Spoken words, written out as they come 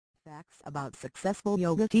Facts about successful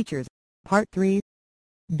yoga teachers, Part 3.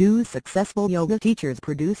 Do successful yoga teachers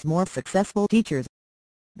produce more successful teachers?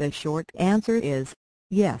 The short answer is,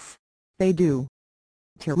 yes, they do.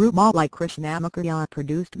 Tirumalai Krishnamacharya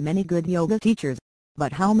produced many good yoga teachers,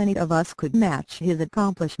 but how many of us could match his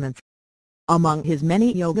accomplishments? Among his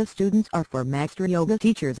many yoga students are four master yoga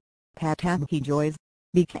teachers, Pattabhi Jois,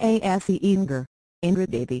 B.K.S. Iyengar, Indra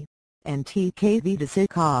Devi, and T.K.V.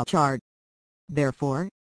 Desikachar. Therefore,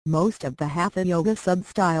 most of the Hatha Yoga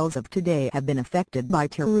sub-styles of today have been affected by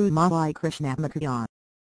Tirumalai Krishnamacharya.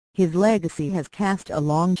 His legacy has cast a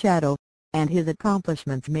long shadow, and his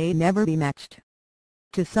accomplishments may never be matched.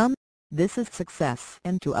 To some, this is success,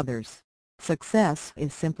 and to others, success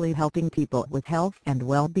is simply helping people with health and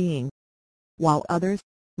well-being. While others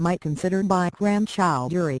might consider Bikram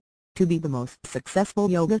Choudhury to be the most successful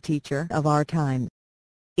yoga teacher of our time.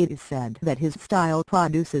 It is said that his style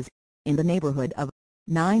produces, in the neighborhood of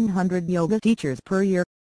 900 yoga teachers per year.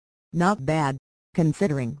 Not bad,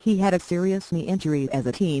 considering he had a serious knee injury as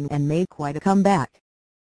a teen and made quite a comeback.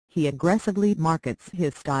 He aggressively markets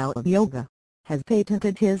his style of yoga, has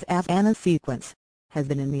patented his asana sequence, has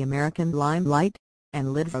been in the American limelight,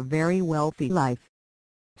 and lives a very wealthy life.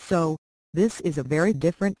 So, this is a very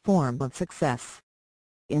different form of success.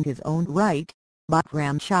 In his own right,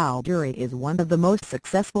 Bikram Choudhury is one of the most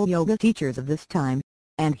successful yoga teachers of this time,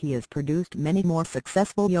 and he has produced many more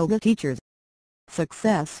successful yoga teachers.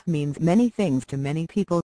 Success means many things to many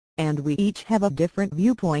people, and we each have a different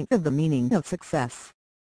viewpoint of the meaning of success.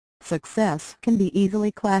 Success can be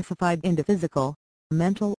easily classified into physical,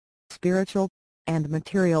 mental, spiritual, and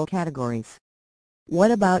material categories.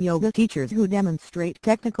 What about yoga teachers who demonstrate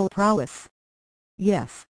technical prowess?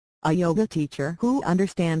 Yes, a yoga teacher who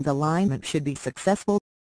understands alignment should be successful.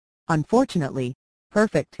 Unfortunately,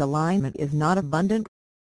 perfect alignment is not abundant.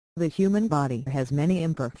 The human body has many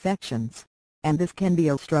imperfections, and this can be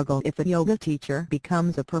a struggle if a yoga teacher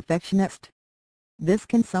becomes a perfectionist. This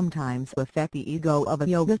can sometimes affect the ego of a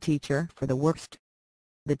yoga teacher for the worst.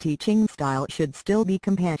 The teaching style should still be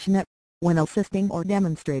compassionate when assisting or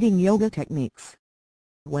demonstrating yoga techniques.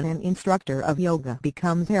 When an instructor of yoga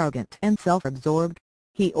becomes arrogant and self-absorbed,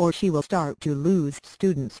 he or she will start to lose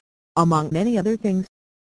students, among many other things.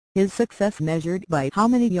 Is success measured by how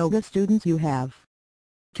many yoga students you have?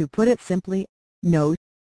 To put it simply, no.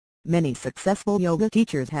 Many successful yoga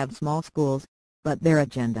teachers have small schools, but their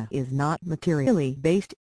agenda is not materially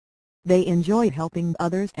based. They enjoy helping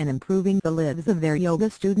others and improving the lives of their yoga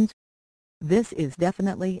students. This is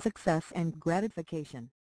definitely success and gratification.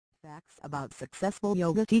 Facts about successful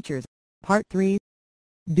yoga teachers, Part 3.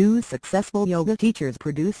 Do successful yoga teachers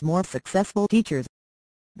produce more successful teachers?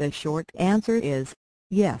 The short answer is,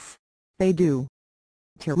 yes, they do.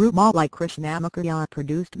 Tirumalai Krishnamacharya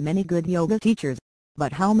produced many good yoga teachers,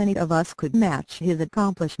 but how many of us could match his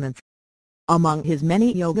accomplishments? Among his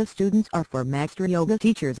many yoga students are four master yoga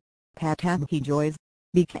teachers, Pattabhi Jois,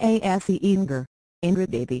 B.K.S. Iyengar, Indra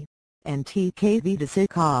Devi, and T.K.V.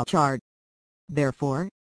 Desikachar. Therefore,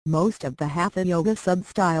 most of the Hatha Yoga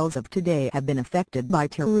sub-styles of today have been affected by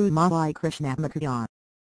Tirumalai Krishnamacharya.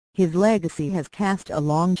 His legacy has cast a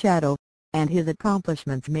long shadow, and his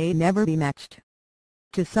accomplishments may never be matched.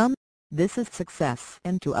 To some, this is success,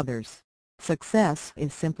 and to others, success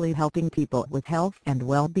is simply helping people with health and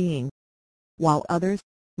well-being. While others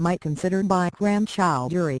might consider Bikram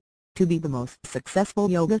Choudhury to be the most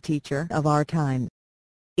successful yoga teacher of our time.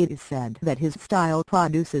 It is said that his style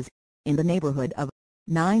produces, in the neighborhood of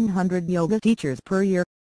 900 yoga teachers per year.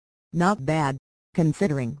 Not bad,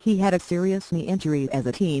 considering he had a serious knee injury as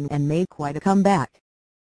a teen and made quite a comeback.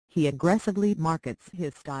 He aggressively markets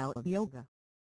his style of yoga,